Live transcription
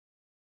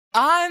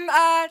I'm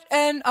at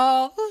an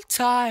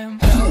all-time.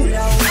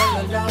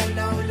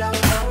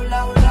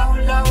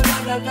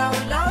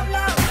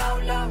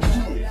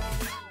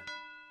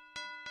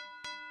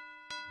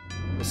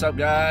 What's up,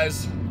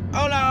 guys?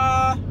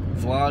 Hola!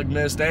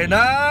 Vlogmas Day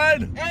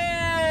 9!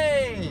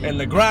 Hey! And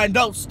the grind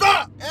don't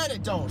stop! And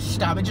it don't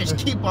stop, it just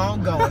keep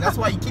on going. That's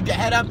why you keep your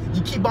head up,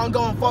 you keep on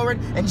going forward,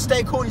 and you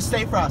stay cool and you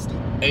stay frosty.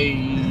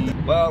 Hey!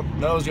 Well,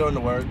 Noah's going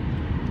to work.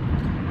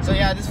 So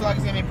yeah, this vlog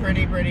is gonna be pretty,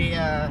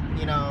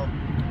 you know,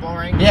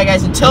 boring. Yeah,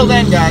 guys, until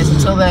then, you guys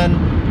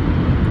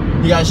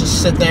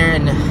just sit there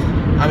and,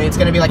 I mean, it's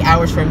gonna be like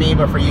hours for me,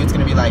 but for you, it's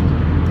gonna be like 3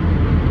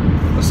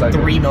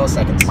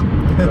 milliseconds.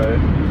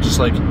 Right. Just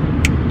like.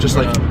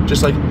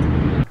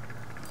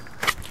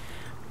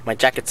 My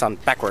jacket's on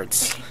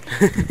backwards.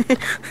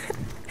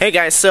 Hey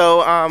guys,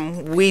 so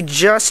me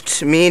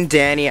and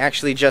Danny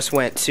actually just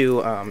went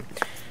to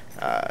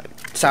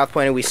South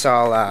Point and we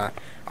saw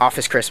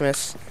Office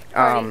Christmas.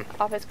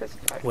 Office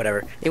Christmas party.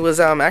 Whatever. It was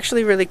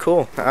actually really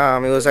cool. But I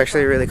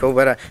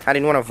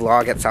didn't want to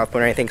vlog at South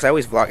Point or anything because I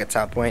always vlog at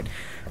South Point.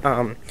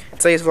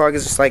 Today's vlog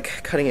is just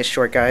like cutting it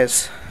short,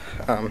 guys.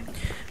 It's a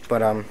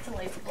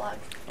lazy vlog.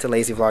 It's a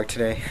lazy vlog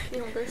today.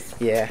 You want this?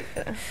 Yeah.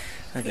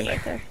 Okay.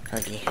 Right there.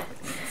 Okay.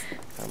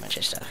 A bunch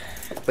of stuff.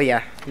 But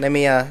yeah, let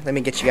me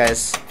cut you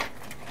guys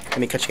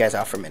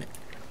off for a minute.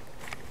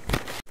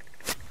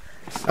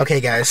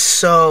 Okay, guys.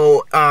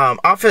 So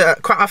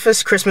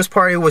Office Christmas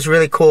party was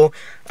really cool.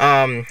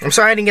 I'm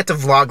sorry I didn't get to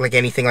vlog like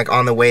anything like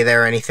on the way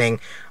there or anything.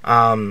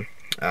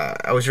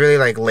 I was really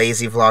like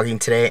lazy vlogging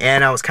today,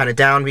 and I was kind of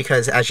down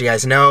because, as you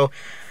guys know,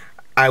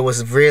 I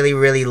was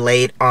really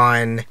late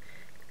on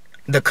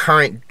the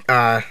current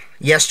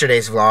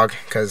yesterday's vlog,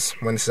 because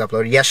when this is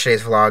uploaded,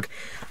 yesterday's vlog,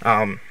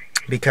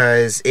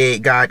 because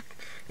it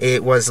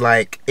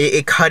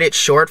cut it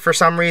short for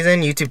some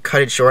reason. YouTube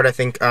cut it short. I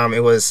think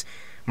it was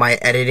my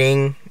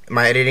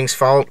editing's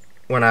fault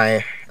when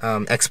I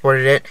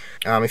exported it.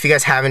 If you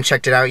guys haven't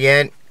checked it out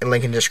yet,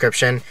 link in the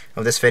description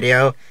of this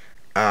video.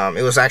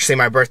 It was actually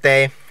my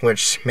birthday,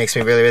 which makes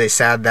me really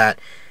sad that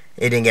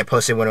it didn't get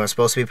posted when it was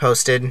supposed to be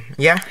posted.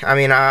 Yeah, I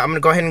mean, I'm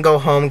gonna go ahead and go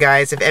home,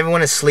 guys. If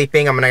everyone is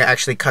sleeping, I'm gonna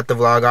actually cut the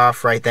vlog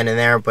off right then and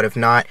there, but if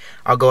not,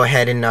 I'll go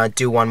ahead and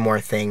do one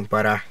more thing,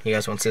 but you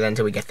guys won't see that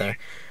until we get there.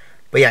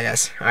 But yeah,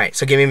 guys, alright,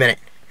 so give me a minute.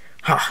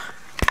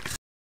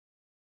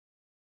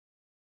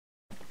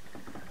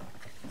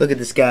 Look at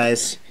this,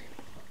 guys.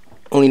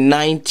 Only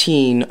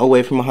 19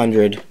 away from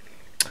 100.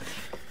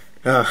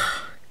 Ugh.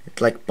 It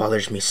like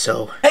bothers me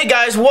so. Hey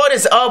guys, what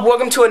is up?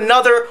 Welcome to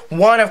another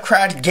one of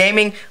Cracked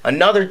Gaming.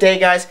 Another day,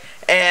 guys.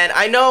 And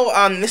I know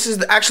this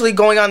is actually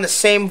going on the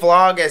same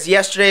vlog as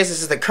yesterday's.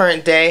 This is the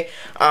current day.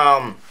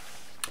 I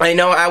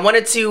know I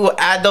wanted to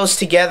add those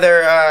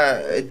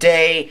together,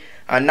 day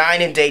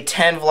 9 and day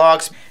 10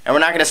 vlogs, and we're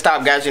not gonna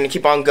stop, guys. We're gonna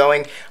keep on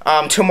going.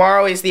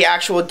 Tomorrow is the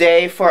actual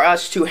day for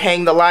us to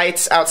hang the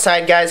lights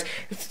outside, guys.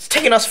 It's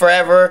taking us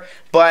forever,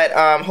 but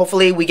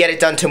hopefully we get it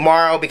done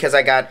tomorrow because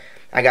I got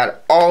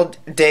all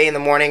day in the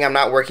morning. I'm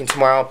not working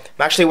tomorrow.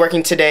 I'm actually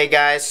working today,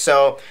 guys,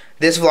 so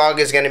this vlog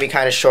is going to be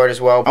kind of short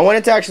as well. I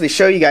wanted to actually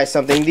show you guys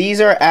something.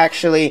 These are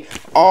actually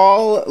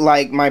all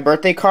like my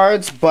birthday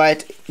cards,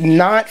 but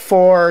not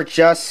for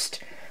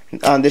just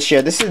this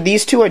year.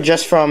 These two are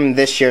just from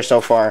this year so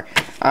far.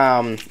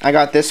 I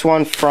got this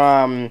one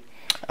from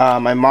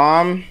my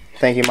mom.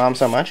 Thank you, Mom,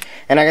 so much.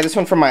 And I got this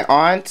one from my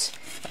aunt,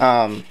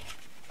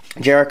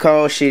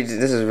 Jericho. This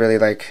is really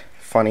like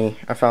funny.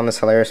 I found this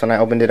hilarious when I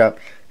opened it up.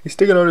 He's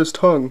sticking out his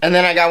tongue. And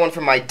then I got one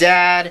from my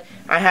dad.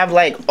 I have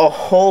like a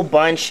whole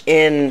bunch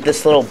in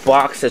this little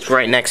box that's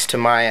right next to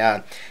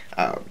my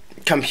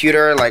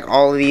computer. Like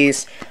all of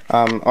these.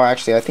 Or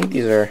actually, I think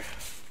these are.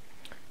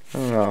 I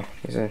don't know.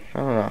 I don't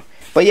know.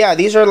 But yeah,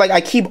 these are like,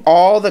 I keep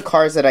all the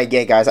cards that I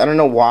get, guys. I don't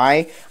know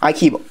why. I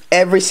keep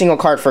every single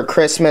card for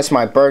Christmas,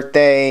 my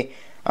birthday.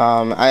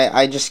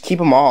 I just keep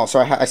them all, so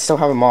I still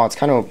have them all. It's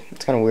kind of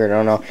weird. I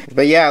don't know.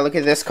 But yeah, look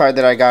at this card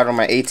that I got on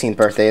my 18th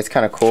birthday. It's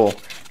kind of cool.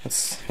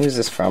 Who's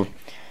this from?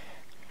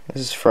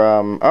 This is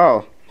from,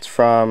 it's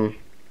from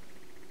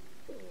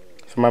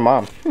my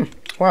mom.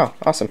 Wow,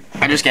 awesome.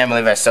 I just can't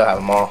believe I still have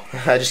them all.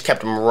 I just kept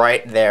them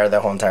right there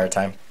the whole entire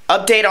time.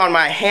 Update on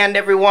my hand,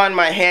 everyone.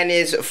 My hand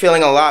is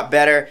feeling a lot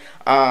better.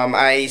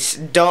 I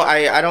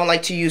don't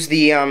like to use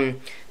the I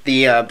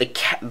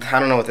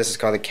don't know what this is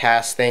called, the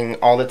cast thing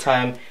all the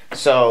time.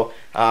 So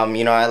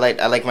you know, I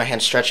like my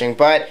hand stretching,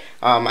 but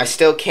I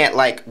still can't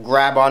like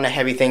grab onto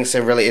heavy things,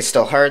 so really it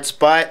still hurts.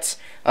 But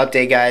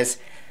update, guys,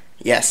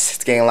 yes,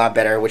 it's getting a lot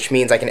better, which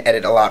means I can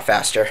edit a lot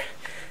faster.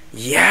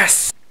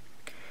 Yes.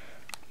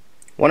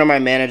 One of my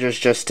managers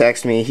just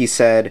texted me. He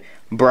said,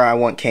 "Bruh, I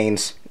want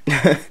canes."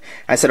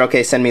 I said,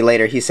 "Okay, send me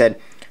later." He said,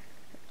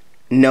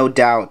 "No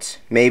doubt,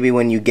 maybe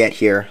when you get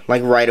here."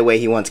 Like right away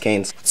he wants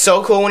canes. It's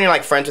so cool when you're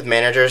like friends with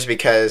managers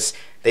because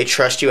they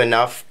trust you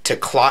enough to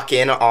clock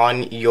in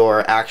on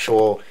your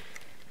actual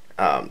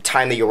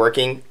time that you're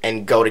working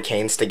and go to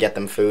Cane's to get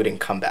them food and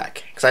come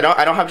back. Because I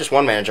don't have just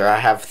one manager. I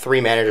have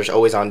 3 managers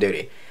always on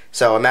duty.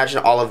 So imagine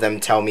all of them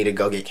tell me to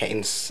go get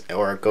Cane's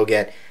or go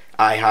get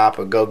IHOP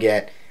or go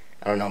get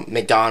I don't know,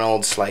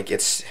 McDonald's. Like,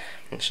 it's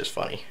just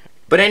funny.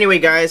 But anyway,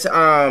 guys,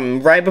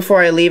 right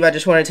before I leave, I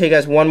just want to tell you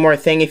guys one more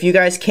thing. If you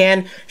guys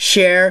can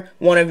share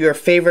one of your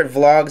favorite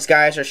vlogs,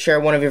 guys, or share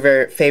one of your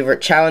very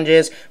favorite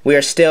challenges, we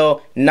are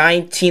still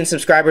 19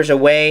 subscribers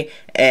away,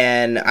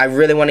 and I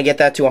really want to get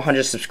that to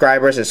 100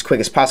 subscribers as quick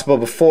as possible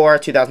before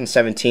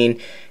 2017.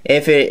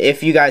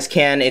 If you guys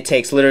can, it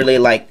takes literally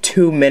like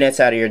 2 minutes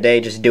out of your day.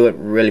 Just do it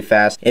really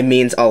fast. It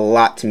means a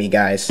lot to me,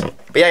 guys.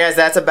 But yeah, guys,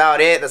 that's about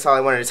it. That's all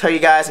I wanted to tell you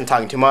guys. I'm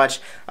talking too much.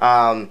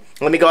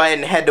 Let me go ahead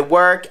and head to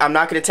work. I'm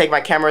not going to take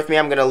my camera with me.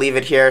 I'm going to leave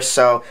it here,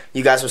 so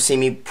you guys will see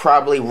me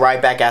probably right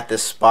back at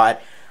this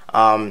spot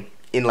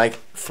in like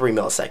 3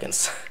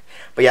 milliseconds.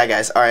 But yeah,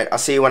 guys, alright, I'll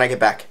see you when I get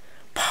back.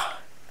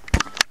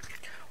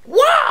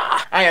 Wow!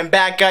 I am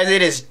back, guys.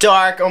 It is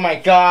dark. Oh my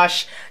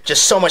gosh.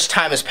 Just so much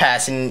time has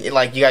passed, and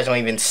like you guys don't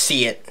even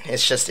see it.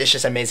 It's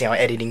just amazing how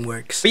editing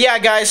works. But yeah,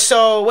 guys,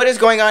 so what is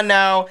going on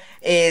now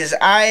is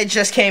I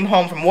just came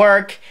home from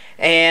work,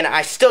 and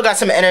I still got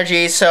some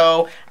energy,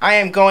 so I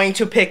am going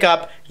to pick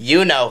up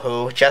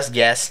you-know-who, just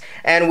guess,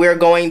 and we're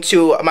going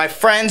to my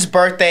friend's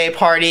birthday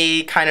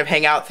party kind of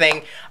hangout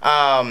thing.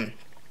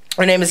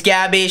 Her name is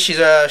Gabby. She's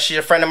a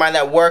friend of mine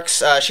that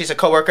works. She's a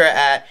coworker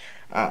at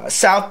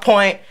South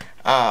Point.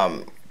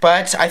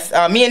 But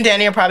me and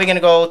Danny are probably gonna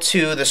go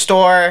to the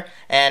store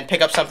and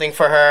pick up something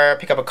for her,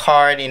 pick up a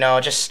card, you know,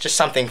 just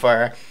something for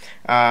her.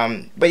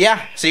 But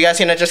yeah, so you guys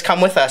gonna just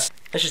come with us.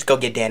 Let's just go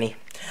get Danny.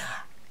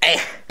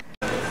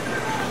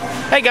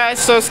 Hey guys,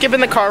 so skipping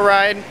the car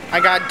ride, I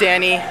got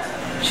Danny.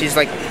 She's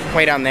like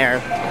way down there.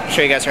 I'll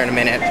show you guys her in a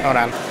minute. Hold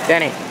on.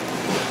 Danny,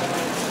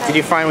 did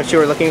you find what you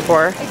were looking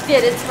for? I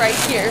did. It's right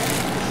here.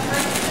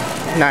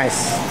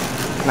 Nice,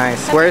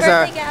 nice. Happy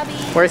birthday, Gabby.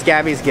 Where's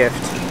Gabby's gift?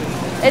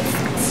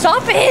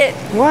 Stop it!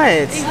 What?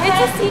 It's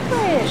a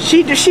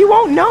secret. She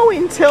won't know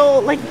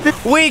until like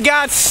we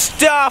got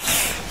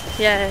stuff.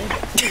 Yeah.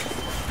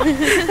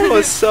 That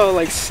was so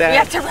like sad. We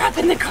have to wrap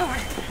in the car.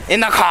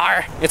 In the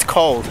car. It's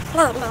cold.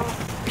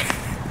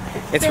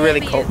 It's Baby,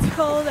 really cold. It's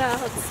cold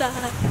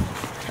outside.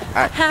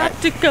 I have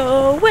to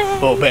go away.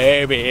 Oh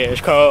baby,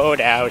 it's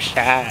cold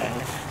outside.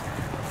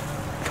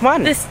 Come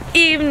on. This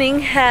evening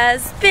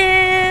has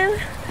been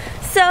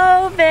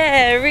so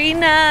very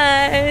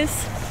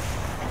nice.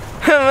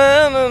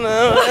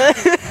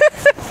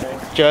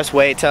 Just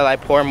wait till I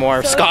pour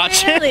more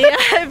scotch. Really,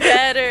 I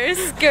better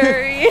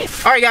scurry.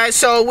 Alright guys,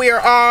 so we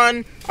are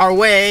on our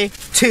way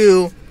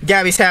to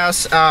Gabby's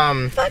house.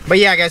 But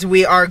yeah guys,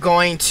 we are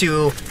going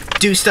to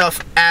do stuff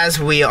as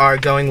we are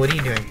going. What are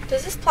you doing?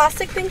 Does this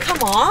plastic thing come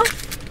off?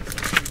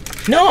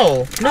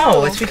 No,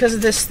 Oh. it's because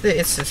of this.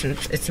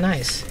 It's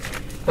nice.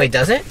 Wait,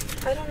 does it?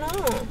 I don't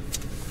know.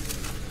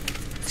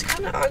 It's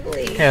kind of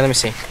ugly. Here, let me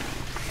see.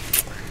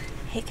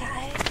 Hey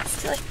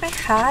guys, do you like my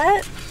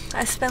hat?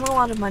 I spent a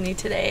lot of money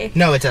today.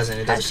 No, it doesn't.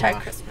 It doesn't Hashtag come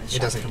off. Christmas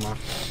It doesn't come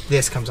off.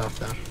 This comes off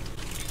though.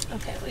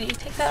 Okay, will you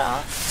take that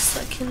off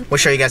so I can... We'll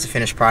show you guys the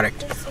finished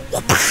product.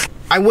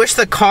 I wish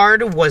the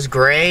card was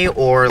gray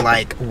or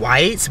like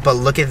white, but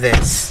look at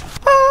this.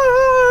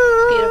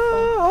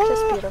 Beautiful,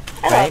 just beautiful.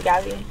 I Right? love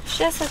Gabby.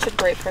 She has such a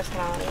great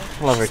personality.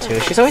 I love her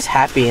too. She's always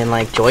happy and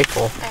like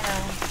joyful. I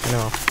know. I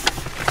know.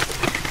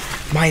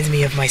 Reminds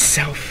me of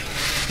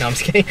myself. No, I'm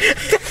just kidding.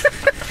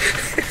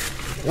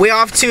 We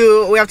off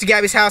to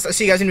Gabby's house. I'll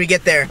see you guys when we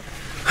get there.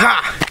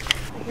 Ha!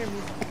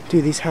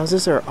 Dude, these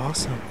houses are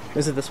awesome.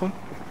 Is it this one?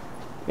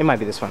 It might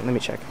be this one. Let me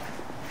check.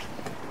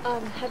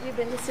 Have you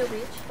been to Seal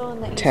Beach? On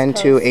the East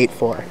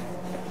 10284. Coast.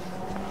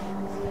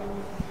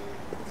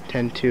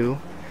 102.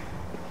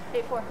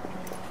 84.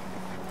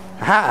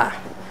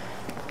 Aha!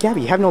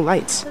 Gabby, you have no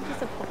lights. So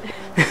disappointed.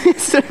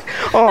 I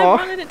Oh,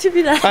 wanted it to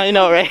be that. I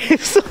know, right?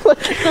 So,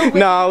 like,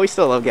 no, we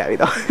still love Gabby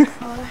though.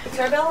 Is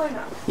there a bell or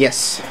no?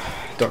 Yes,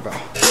 doorbell.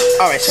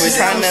 All right, so we're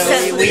trying to.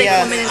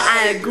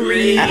 I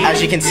agree.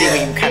 As you can see, we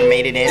kind of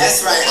made it in.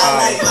 That's right,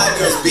 I like my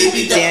girls,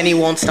 baby. Danny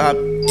won't stop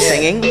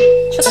singing.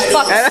 Shut the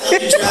fuck up.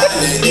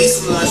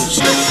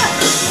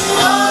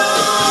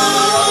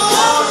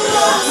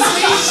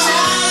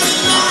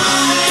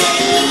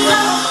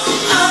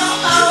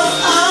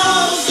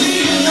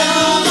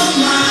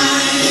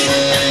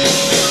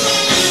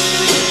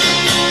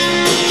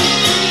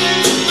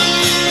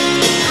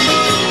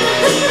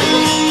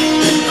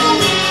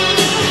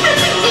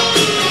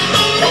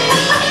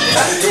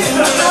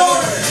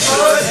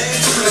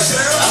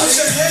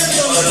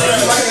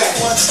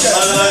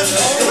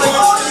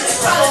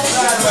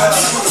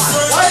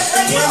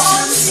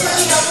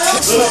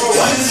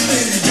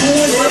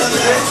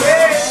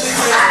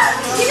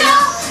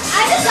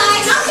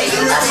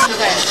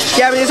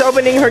 Gabby's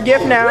opening her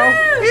gift now.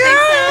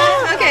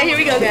 Yeah. Okay, here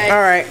we go, guys.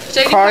 All right. Should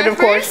I do Card, card of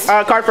course.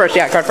 first? Card first.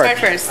 Yeah, card first. Card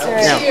first. No.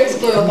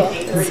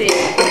 Let's see.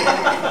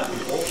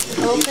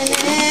 Open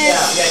it.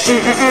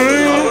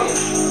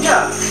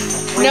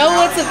 No,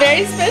 what's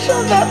very special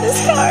about this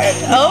card?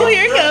 Oh,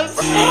 here it comes.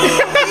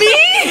 Me?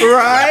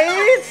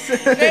 Right?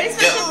 Very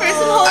special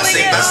person holding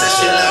it.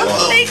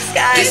 Oh, thanks,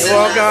 guys. You're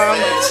welcome.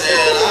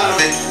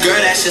 Girl,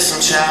 that's just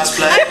some child's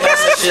play.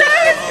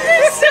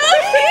 So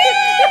cute.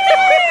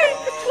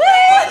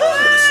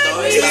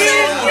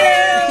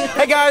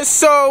 Hey guys,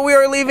 so we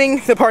are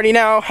leaving the party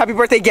now. Happy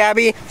birthday,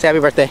 Gabby. Say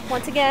happy birthday.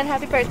 Once again,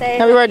 happy birthday.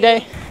 Happy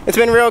birthday. It's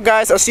been real,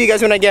 guys. I'll see you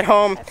guys when I get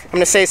home. I'm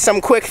gonna say some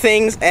quick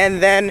things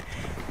and then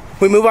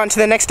we move on to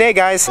the next day,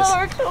 guys. I'll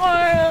work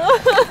tomorrow.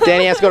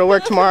 Danny has to go to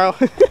work tomorrow.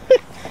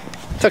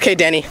 It's okay,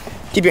 Danny.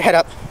 Keep your head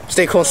up.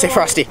 Stay cool and stay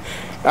frosty.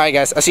 Alright,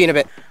 guys. I'll see you in a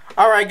bit.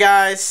 Alright,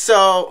 guys.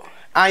 So,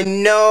 I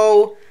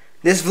know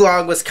this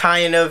vlog was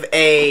kind of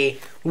a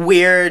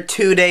weird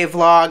 2-day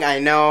vlog. I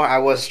know I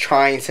was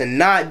trying to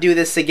not do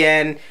this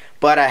again,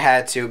 but I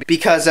had to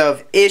because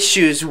of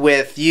issues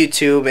with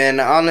YouTube,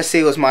 and honestly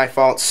it was my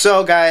fault.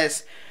 So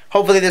guys,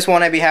 hopefully this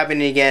won't be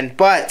happening again.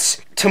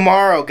 But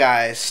tomorrow,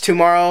 guys,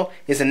 tomorrow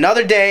is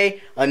another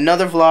day,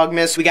 another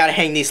Vlogmas. We gotta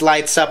hang these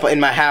lights up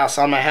in my house,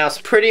 on my house.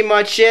 Pretty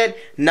much it.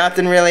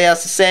 Nothing really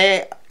else to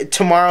say.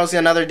 Tomorrow's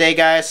another day,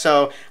 guys.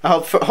 So I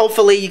hope,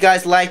 hopefully you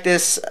guys like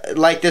this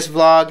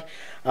vlog.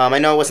 I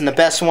know it wasn't the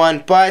best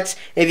one, but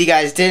if you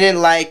guys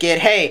didn't like it,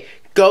 hey,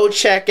 go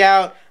check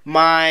out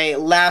my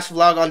last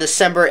vlog on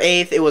December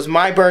 8th. It was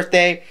my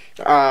birthday.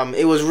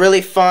 It was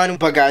really fun.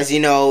 But guys, you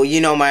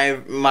know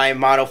my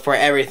motto for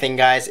everything,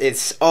 guys.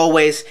 It's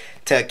always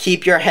to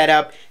keep your head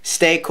up,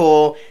 stay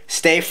cool,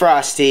 stay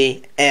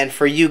frosty, and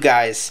for you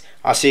guys,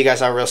 I'll see you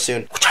guys all real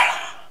soon.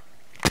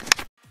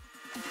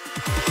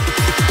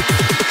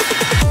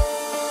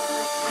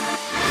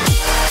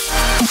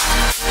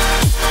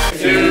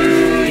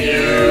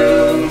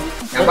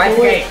 Now bite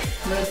the cake.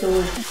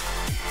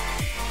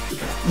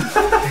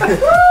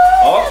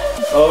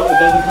 Oh, it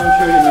doesn't come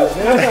true to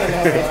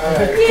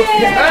me.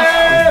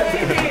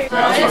 Yeah! I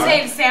just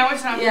ate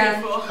sandwich and I'm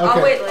grateful. Okay.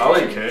 I'll wait later. I'll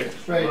eat cake.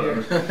 Right here.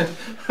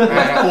 I'll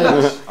do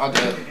it. I'll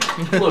do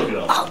it. Look it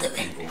up. I'll do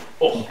it.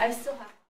 Oh. I've